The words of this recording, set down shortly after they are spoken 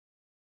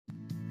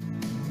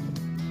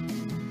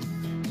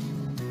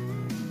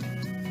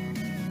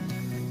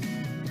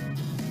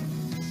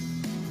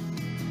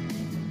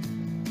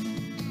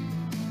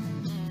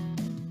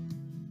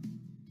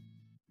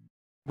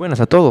Buenas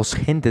a todos,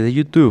 gente de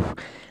YouTube.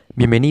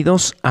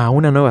 Bienvenidos a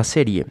una nueva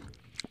serie.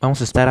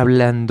 Vamos a estar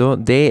hablando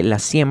de la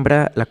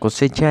siembra, la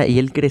cosecha y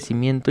el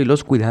crecimiento y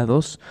los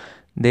cuidados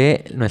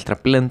de nuestra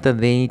planta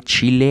de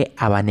chile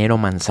habanero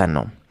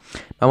manzano.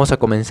 Vamos a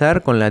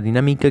comenzar con la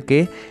dinámica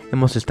que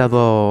hemos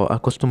estado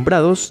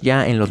acostumbrados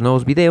ya en los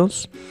nuevos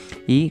videos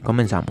y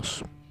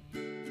comenzamos.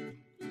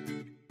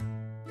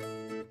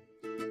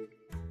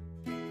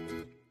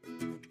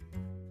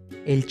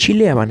 El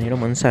chile habanero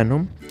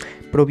manzano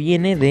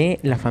proviene de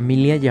la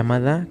familia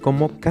llamada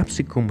como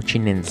Capsicum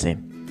chinense,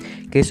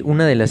 que es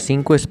una de las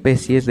 5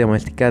 especies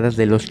domesticadas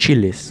de los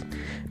chiles.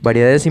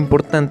 Variedades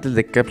importantes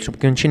de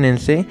Capsicum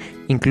chinense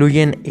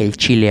incluyen el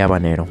chile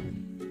habanero.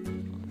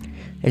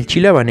 El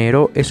chile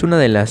habanero es una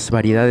de las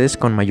variedades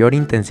con mayor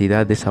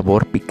intensidad de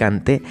sabor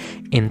picante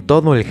en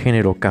todo el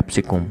género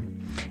Capsicum.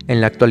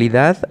 En la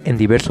actualidad, en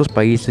diversos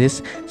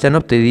países se han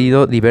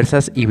obtenido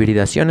diversas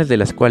hibridaciones de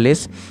las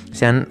cuales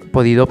se han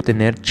podido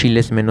obtener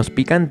chiles menos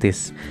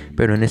picantes,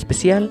 pero en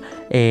especial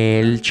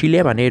el chile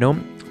habanero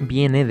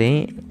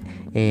tiene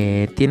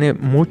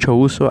mucho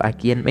uso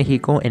aquí en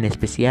México, en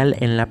especial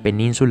en la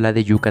península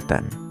de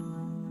Yucatán.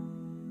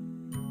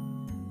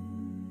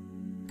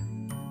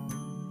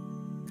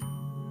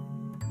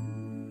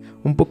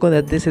 Un poco de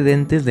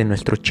antecedentes de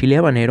nuestro chile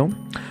habanero.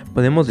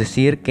 Podemos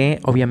decir que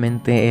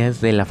obviamente es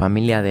de la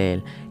familia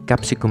del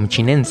Capsicum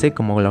chinense,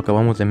 como lo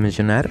acabamos de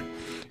mencionar,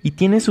 y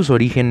tiene sus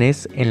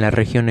orígenes en las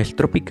regiones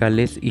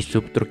tropicales y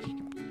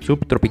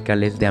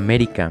subtropicales de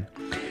América,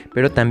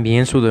 pero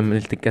también su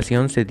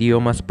domesticación se dio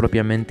más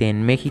propiamente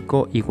en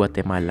México y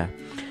Guatemala.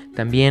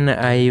 También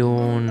hay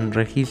un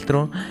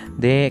registro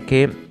de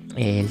que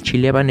el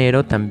chile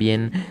habanero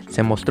también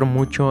se mostró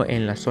mucho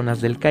en las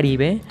zonas del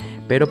Caribe,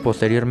 pero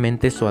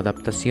posteriormente su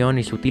adaptación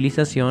y su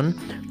utilización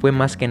fue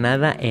más que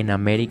nada en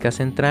América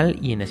Central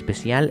y en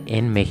especial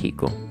en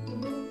México.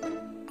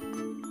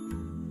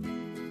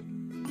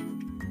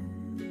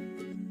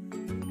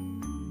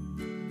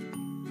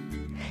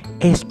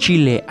 ¿Es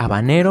chile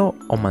habanero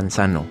o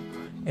manzano?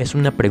 Es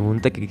una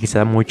pregunta que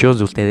quizá muchos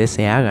de ustedes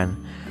se hagan,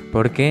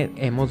 porque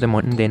hemos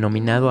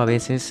denominado a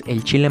veces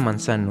el chile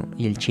manzano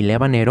y el chile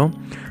habanero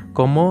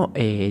como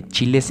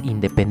chiles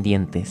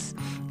independientes.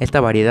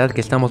 Esta variedad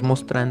que estamos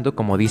mostrando,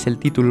 como dice el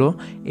título,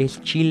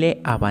 es chile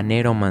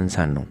habanero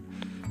manzano.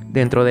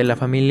 Dentro de la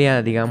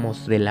familia,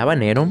 digamos, del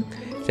habanero,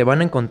 se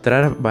van a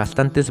encontrar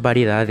bastantes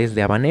variedades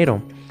de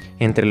habanero,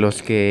 entre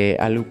los que,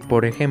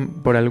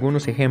 por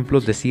algunos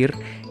ejemplos, decir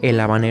el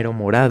habanero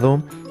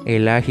morado,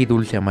 el ají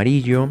dulce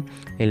amarillo,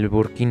 el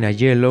Burkina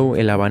yellow,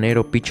 el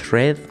habanero peach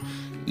red,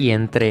 y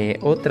entre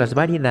otras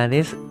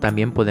variedades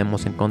también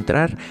podemos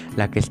encontrar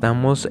la que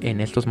estamos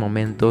en estos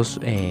momentos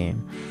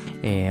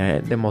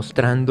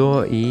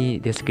demostrando y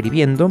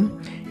describiendo,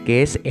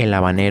 que es el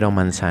habanero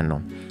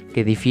manzano,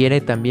 que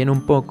difiere también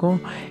un poco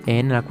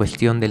en la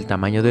cuestión del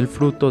tamaño del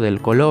fruto,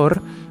 del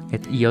color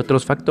y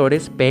otros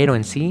factores, pero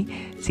en sí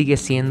sigue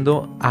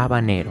siendo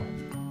habanero.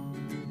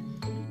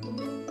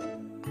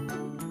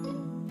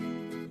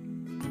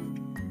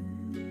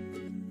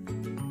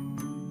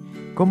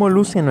 ¿Cómo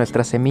lucen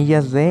nuestras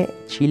semillas de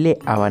chile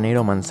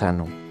habanero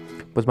manzano?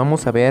 Pues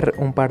vamos a ver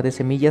un par de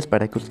semillas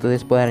para que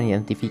ustedes puedan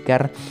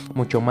identificar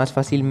mucho más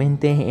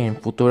fácilmente en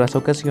futuras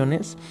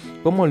ocasiones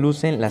cómo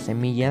lucen las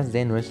semillas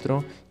de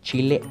nuestro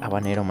chile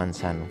habanero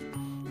manzano.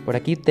 Por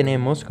aquí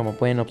tenemos, como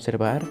pueden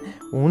observar,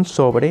 un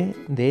sobre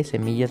de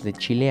semillas de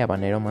chile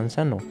habanero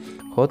manzano,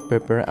 Hot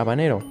Pepper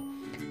Habanero,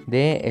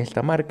 de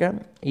esta marca,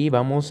 y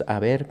vamos a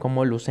ver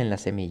cómo lucen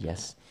las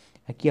semillas.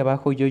 Aquí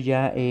abajo yo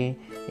ya he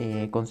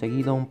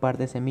conseguido un par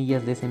de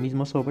semillas de ese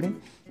mismo sobre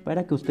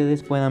para que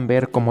ustedes puedan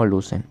ver cómo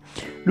lucen.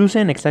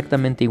 Lucen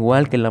exactamente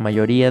igual que la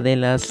mayoría de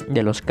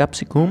los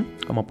Capsicum.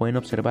 Como pueden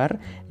observar,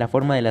 la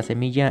forma de la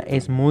semilla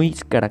es muy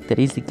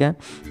característica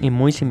y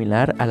muy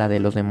similar a la de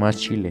los demás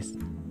chiles.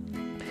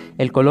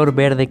 El color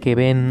verde que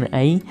ven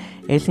ahí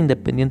es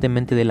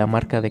independientemente de la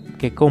marca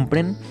que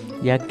compren,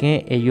 ya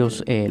que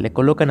ellos le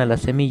colocan a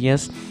las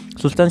semillas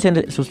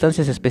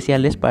sustancias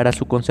especiales para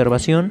su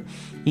conservación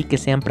y que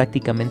sean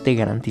prácticamente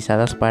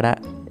garantizadas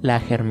para la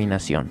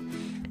germinación.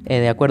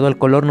 De acuerdo al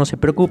color, no se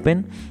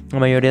preocupen, la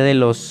mayoría de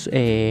los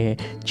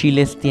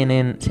chiles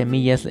tienen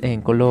semillas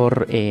en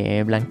color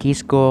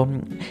blanquizco,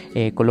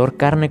 color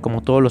carne,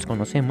 como todos los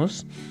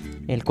conocemos.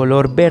 El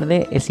color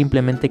verde es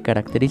simplemente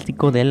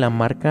característico de la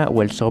marca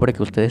o el sobre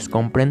que ustedes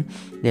compren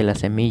de la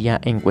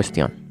semilla en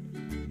cuestión.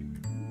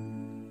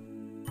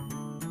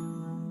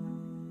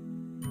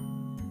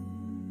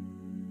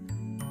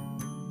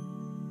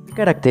 ¿Qué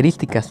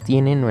características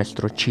tiene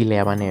nuestro chile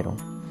habanero?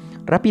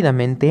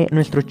 Rápidamente,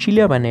 nuestro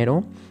chile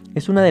habanero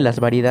es una de las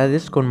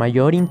variedades con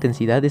mayor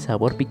intensidad de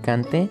sabor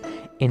picante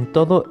en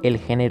todo el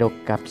género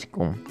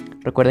Capsicum.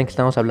 Recuerden que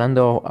estamos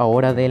hablando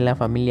ahora de la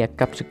familia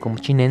Capsicum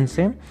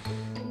chinense.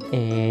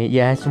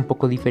 Ya es un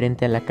poco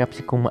diferente a la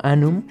Capsicum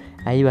annum.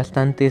 Hay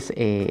bastantes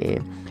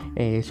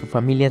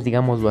subfamilias,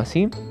 digámoslo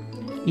así.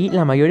 Y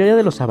la mayoría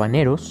de los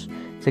habaneros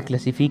se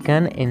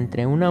clasifican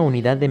entre una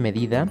unidad de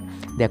medida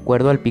de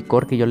acuerdo al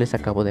picor que yo les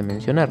acabo de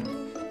mencionar.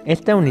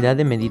 Esta unidad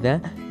de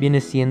medida viene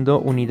siendo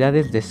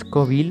unidades de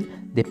Scoville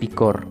de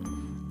picor,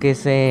 que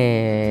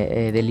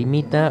se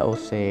delimita o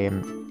se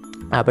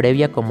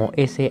abrevia como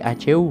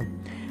SHU.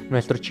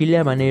 Nuestro chile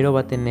habanero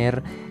va a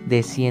tener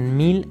de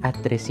 100.000 a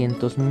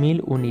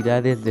 300.000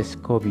 unidades de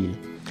Scoville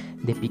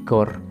de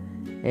picor.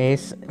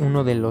 Es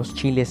uno de los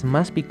chiles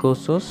más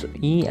picosos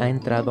y ha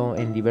entrado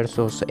en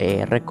diversos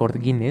récord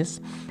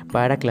Guinness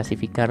para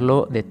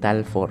clasificarlo de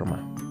tal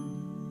forma.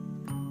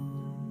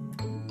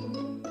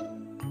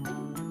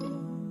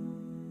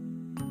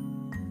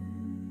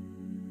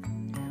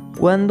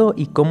 ¿Cuándo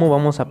y cómo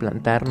vamos a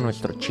plantar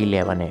nuestro chile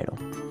habanero?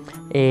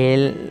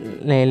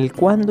 El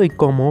cuándo y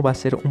cómo va a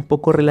ser un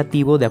poco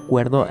relativo de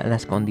acuerdo a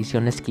las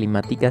condiciones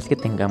climáticas que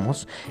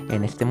tengamos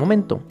en este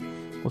momento.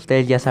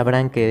 Ustedes ya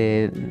sabrán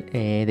que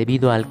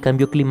debido al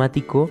cambio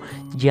climático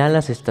ya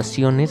las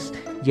estaciones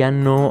ya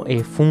no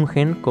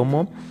fungen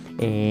como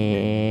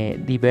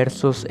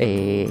diversos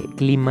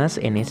climas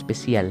en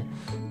especial.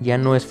 Ya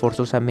no es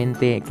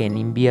forzosamente que en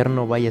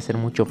invierno vaya a ser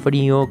mucho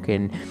frío,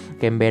 que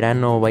en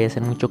verano vaya a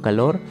ser mucho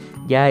calor.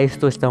 Ya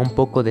esto está un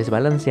poco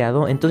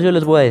desbalanceado. Entonces yo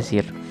les voy a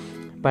decir,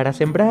 para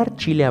sembrar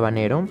chile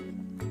habanero,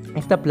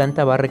 esta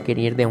planta va a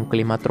requerir de un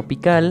clima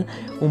tropical,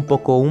 un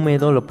poco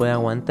húmedo, lo puede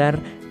aguantar,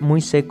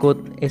 muy seco,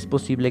 es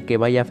posible que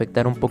vaya a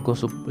afectar un poco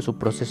su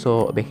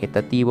proceso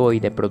vegetativo y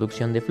de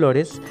producción de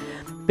flores,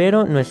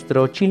 pero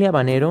nuestro chile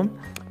habanero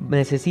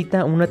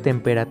necesita una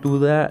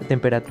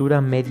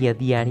temperatura media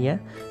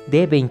diaria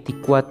de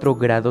 24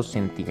 grados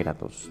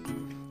centígrados.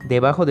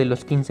 Debajo de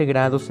los 15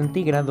 grados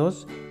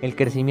centígrados, el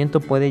crecimiento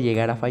puede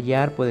llegar a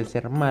fallar, puede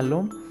ser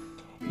malo,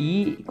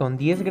 y con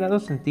 10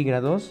 grados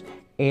centígrados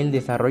el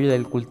desarrollo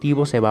del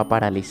cultivo se va a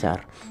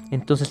paralizar.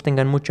 Entonces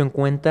tengan mucho en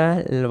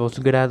cuenta los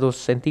grados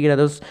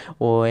centígrados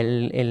o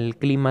el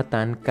clima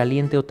tan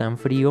caliente o tan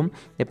frío,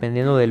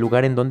 dependiendo del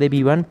lugar en donde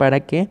vivan,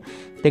 para que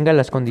tenga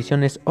las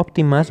condiciones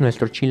óptimas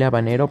nuestro chile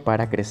habanero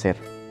para crecer.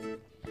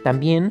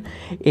 También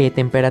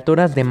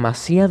temperaturas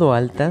demasiado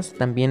altas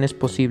también es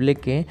posible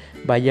que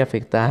vaya a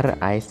afectar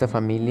a esta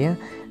familia,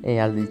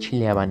 al del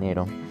chile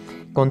habanero.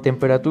 Con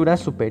temperaturas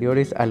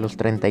superiores a los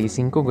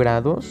 35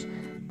 grados,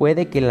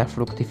 puede que la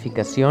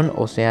fructificación,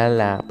 o sea,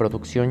 la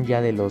producción ya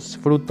de los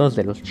frutos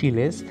de los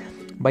chiles,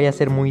 vaya a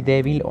ser muy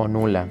débil o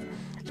nula,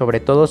 sobre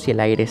todo si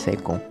el aire es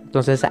seco.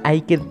 Entonces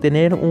hay que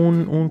tener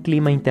un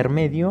clima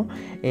intermedio.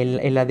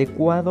 El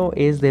adecuado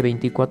es de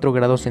 24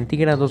 grados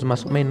centígrados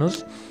más o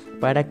menos,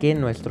 para que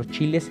nuestro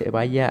chile se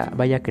vaya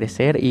a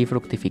crecer y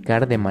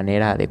fructificar de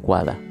manera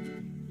adecuada.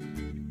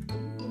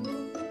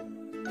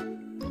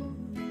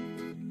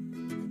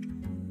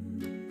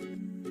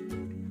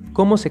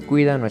 ¿Cómo se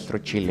cuida nuestro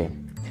chile?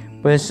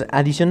 Pues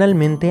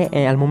adicionalmente,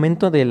 al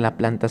momento de la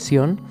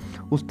plantación,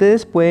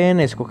 ustedes pueden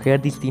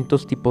escoger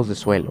distintos tipos de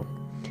suelo.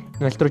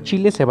 Nuestro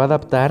chile se va a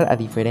adaptar a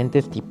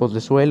diferentes tipos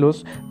de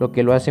suelos, lo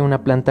que lo hace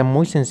una planta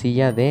muy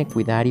sencilla de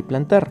cuidar y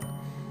plantar.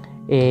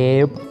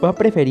 Va a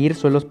preferir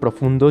suelos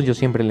profundos, yo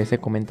siempre les he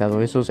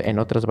comentado esos en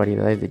otras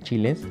variedades de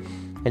chiles.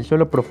 El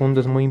suelo profundo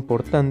es muy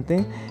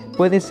importante,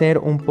 puede ser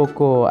un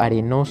poco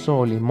arenoso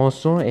o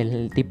limoso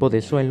el tipo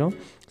de suelo.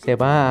 Se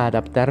va a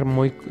adaptar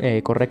muy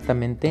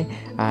correctamente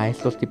a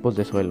estos tipos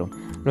de suelo.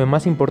 Lo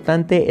más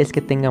importante es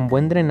que tengan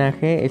buen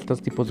drenaje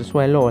estos tipos de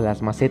suelo o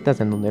las macetas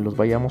en donde los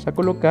vayamos a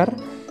colocar,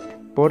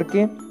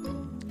 porque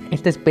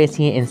esta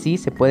especie en sí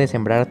se puede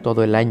sembrar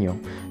todo el año.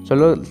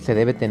 Solo se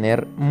debe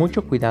tener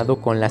mucho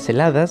cuidado con las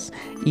heladas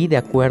y de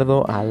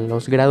acuerdo a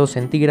los grados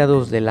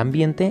centígrados del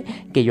ambiente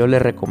que yo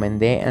les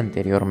recomendé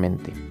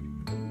anteriormente.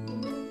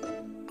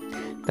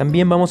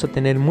 También vamos a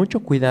tener mucho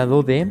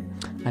cuidado de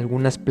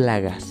algunas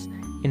plagas.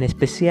 En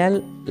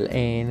especial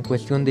en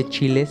cuestión de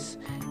chiles,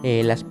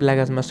 las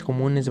plagas más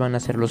comunes van a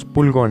ser los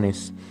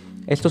pulgones.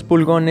 Estos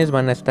pulgones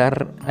van a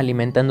estar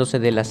alimentándose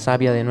de la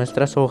savia de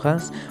nuestras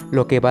hojas,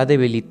 lo que va a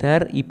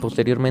debilitar y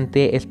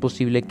posteriormente es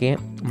posible que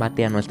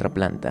mate a nuestra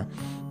planta.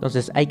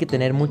 Entonces hay que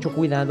tener mucho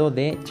cuidado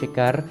de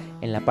checar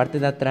en la parte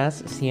de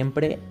atrás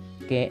siempre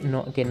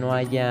que no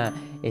haya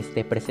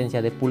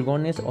presencia de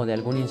pulgones o de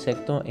algún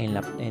insecto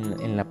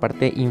en la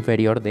parte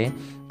inferior de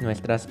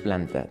nuestras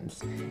plantas,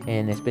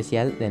 en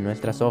especial de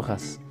nuestras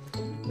hojas.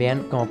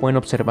 Vean, como pueden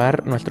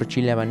observar, nuestro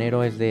chile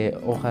habanero es de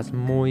hojas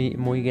muy,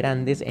 muy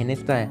grandes. En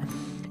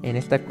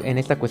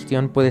esta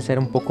cuestión puede ser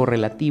un poco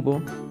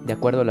relativo de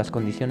acuerdo a las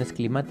condiciones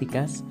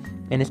climáticas.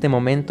 En este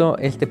momento,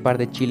 este par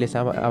de chiles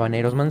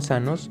habaneros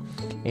manzanos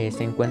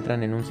se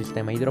encuentran en un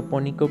sistema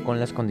hidropónico con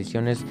las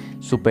condiciones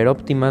súper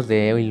óptimas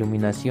de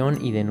iluminación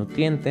y de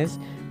nutrientes.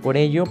 Por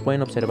ello,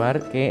 pueden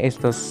observar que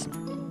estas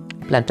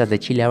plantas de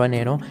chile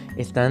habanero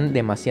están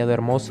demasiado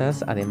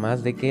hermosas,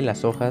 además de que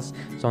las hojas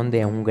son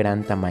de un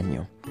gran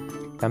tamaño.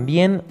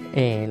 También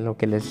lo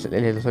que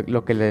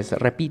les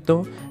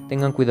repito,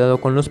 tengan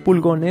cuidado con los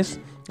pulgones.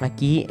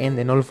 Aquí en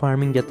The Knoll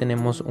Farming ya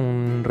tenemos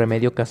un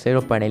remedio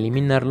casero para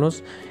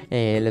eliminarlos.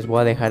 Les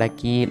voy a dejar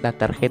aquí la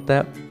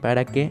tarjeta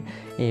para que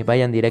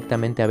vayan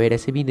directamente a ver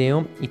ese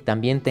video y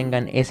también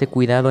tengan ese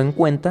cuidado en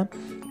cuenta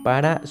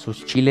para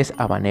sus chiles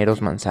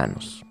habaneros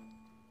manzanos.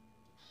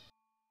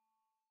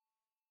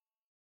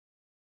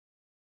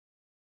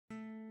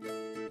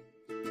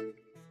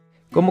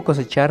 ¿Cómo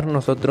cosechar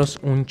nosotros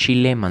un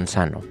chile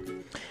manzano?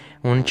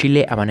 Un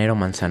chile habanero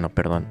manzano,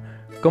 perdón.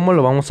 ¿Cómo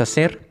lo vamos a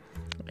hacer?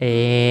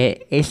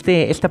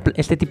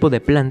 Este tipo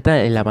de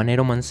planta, el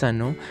habanero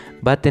manzano,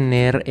 va a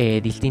tener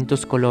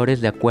distintos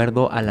colores de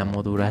acuerdo a la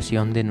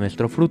maduración de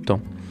nuestro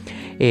fruto.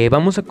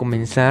 Vamos a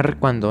comenzar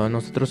cuando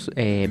nosotros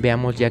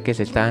veamos ya que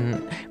se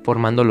están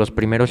formando los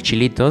primeros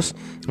chilitos.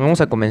 Vamos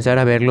a comenzar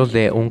a verlos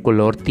de un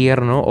color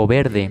tierno o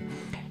verde.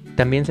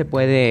 También se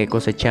puede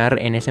cosechar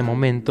en ese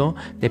momento,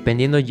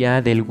 dependiendo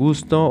ya del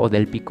gusto o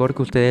del picor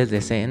que ustedes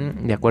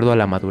deseen, de acuerdo a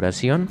la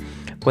maduración.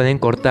 Pueden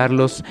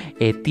cortarlos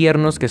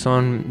tiernos, que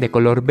son de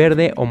color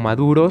verde, o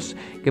maduros,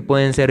 que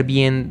pueden ser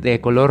bien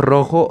de color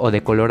rojo o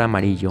de color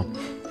amarillo.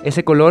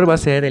 Ese color va a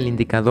ser el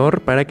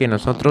indicador para que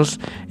nosotros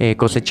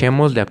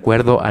cosechemos de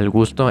acuerdo al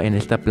gusto en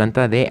esta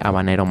planta de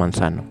habanero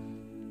manzano.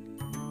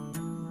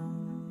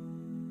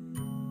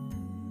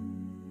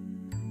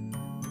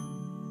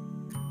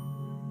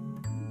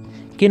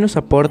 ¿Qué nos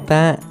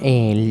aporta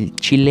el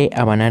chile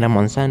habanero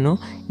manzano?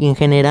 Y en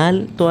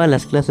general todas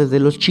las clases de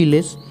los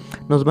chiles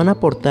nos van a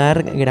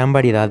aportar gran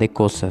variedad de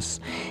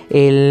cosas.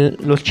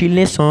 Los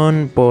chiles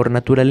son por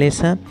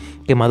naturaleza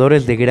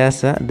quemadores de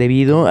grasa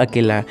debido a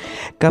que la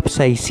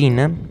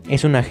capsaicina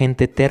es un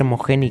agente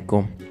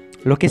termogénico,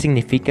 lo que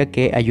significa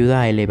que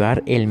ayuda a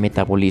elevar el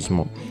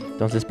metabolismo.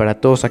 Entonces,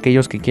 para todos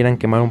aquellos que quieran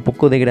quemar un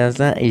poco de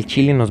grasa, el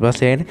chile nos va a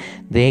ser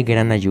de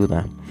gran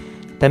ayuda.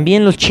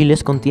 También los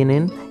chiles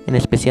contienen, en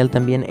especial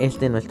también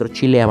nuestro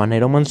chile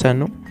habanero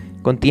manzano,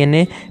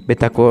 contiene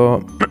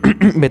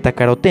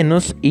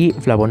betacarotenos y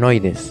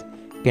flavonoides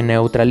que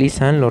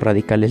neutralizan los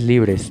radicales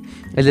libres,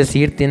 es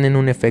decir, tienen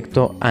un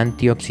efecto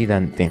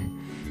antioxidante.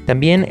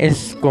 También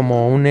es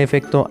como un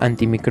efecto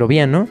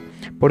antimicrobiano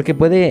porque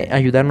puede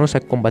ayudarnos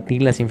a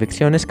combatir las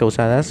infecciones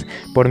causadas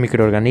por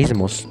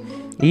microorganismos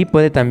y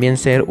puede también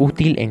ser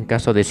útil en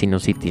caso de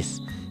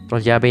sinusitis.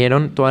 Pues ya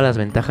vieron todas las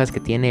ventajas que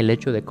tiene el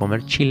hecho de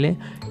comer chile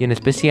y en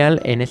especial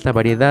en esta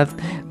variedad,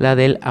 la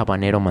del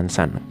habanero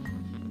manzano.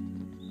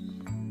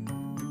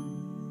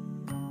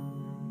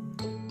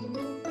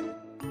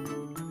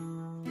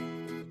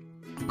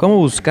 ¿Cómo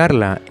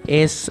buscarla?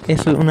 Es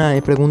una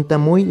pregunta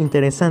muy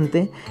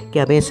interesante que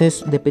a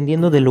veces,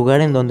 dependiendo del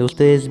lugar en donde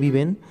ustedes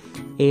viven,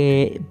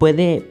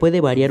 puede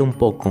variar un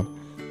poco.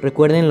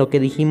 Recuerden lo que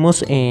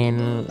dijimos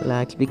en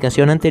la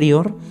explicación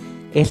anterior.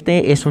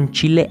 Este es un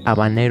chile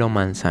habanero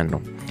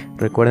manzano.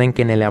 Recuerden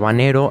que en el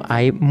habanero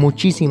hay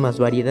muchísimas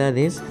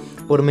variedades.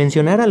 Por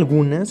mencionar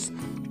algunas,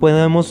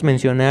 podemos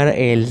mencionar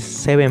el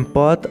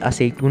 7-pot,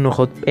 aceituno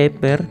hot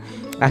pepper,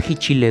 ají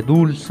chile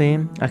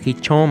dulce, ají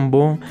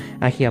chombo,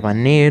 ají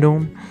habanero,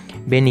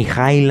 Benny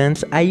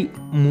Highlands. Hay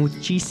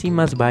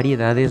muchísimas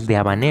variedades de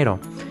habanero.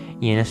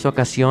 Y en esta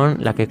ocasión,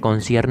 la que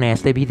concierne a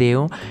este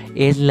video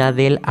es la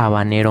del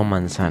habanero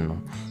manzano.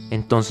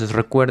 Entonces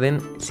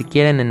recuerden, si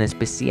quieren en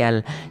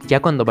especial,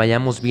 ya cuando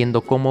vayamos viendo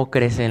cómo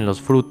crecen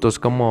los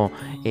frutos,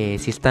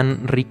 si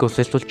están ricos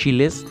estos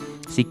chiles,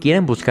 si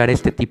quieren buscar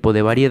este tipo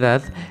de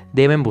variedad,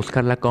 deben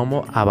buscarla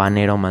como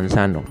habanero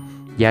manzano.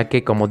 Ya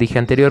que, como dije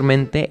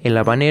anteriormente, el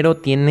habanero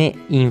tiene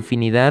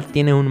infinidad,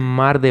 tiene un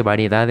mar de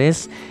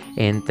variedades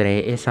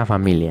entre esa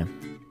familia.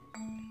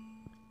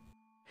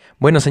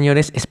 Bueno,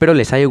 señores, espero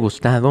les haya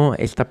gustado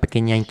esta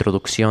pequeña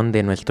introducción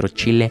de nuestro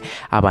chile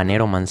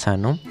habanero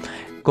manzano.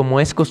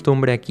 Como es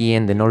costumbre aquí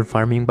en The Knoll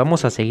Farming,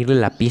 vamos a seguirle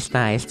la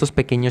pista a estos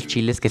pequeños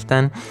chiles que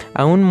están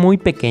aún muy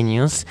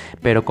pequeños,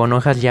 pero con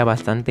hojas ya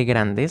bastante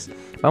grandes.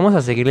 Vamos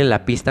a seguirle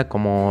la pista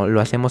como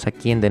lo hacemos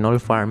aquí en The Knoll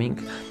Farming,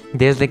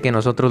 desde que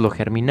nosotros lo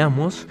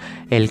germinamos,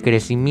 el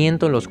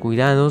crecimiento, los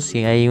cuidados,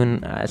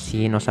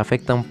 si nos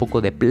afecta un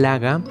poco de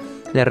plaga.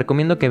 Les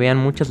recomiendo que vean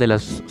muchas de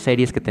las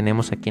series que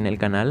tenemos aquí en el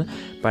canal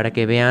para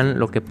que vean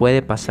lo que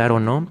puede pasar o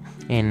no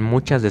en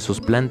muchas de sus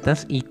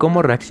plantas y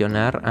cómo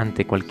reaccionar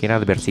ante cualquier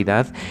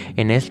adversidad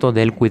en esto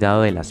del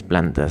cuidado de las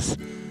plantas.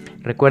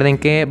 Recuerden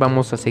que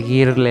vamos a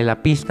seguirle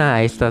la pista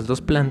a estas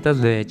dos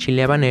plantas de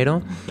chile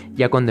habanero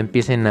ya cuando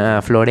empiecen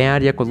a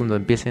florear, ya cuando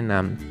empiecen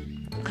a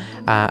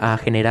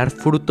generar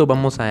fruto.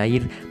 Vamos a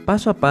ir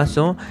paso a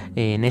paso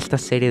en esta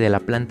serie de la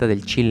planta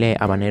del chile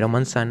habanero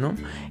manzano.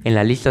 En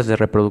las listas de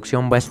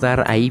reproducción va a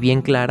estar ahí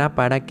bien clara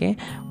para que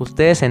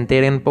ustedes se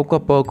enteren poco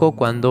a poco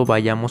cuando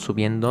vayamos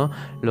subiendo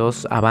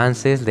los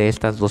avances de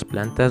estas dos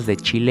plantas de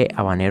chile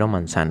habanero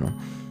manzano.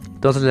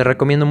 Entonces les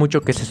recomiendo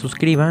mucho que se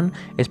suscriban.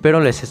 Espero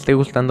les esté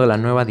gustando la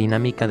nueva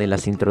dinámica de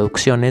las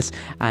introducciones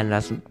a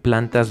las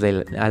plantas,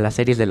 a las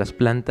series de las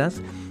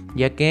plantas,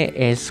 ya que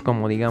es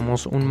como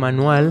digamos un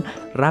manual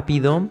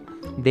rápido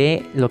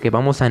de lo que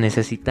vamos a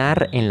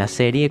necesitar en la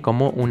serie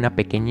como una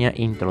pequeña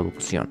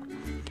introducción.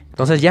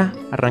 Entonces ya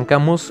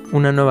arrancamos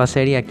una nueva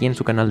serie aquí en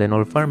su canal de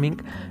Knoll Farming,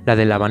 la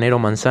del habanero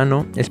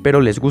manzano.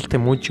 Espero les guste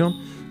mucho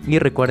y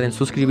recuerden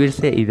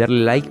suscribirse y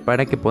darle like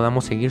para que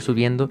podamos seguir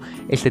subiendo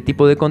este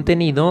tipo de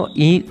contenido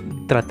y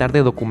tratar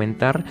de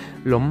documentar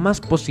lo más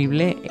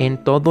posible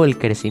en todo el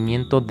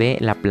crecimiento de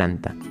la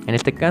planta, en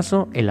este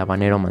caso el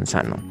habanero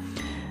manzano.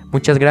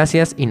 Muchas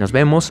gracias y nos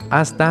vemos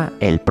hasta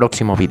el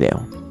próximo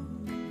video.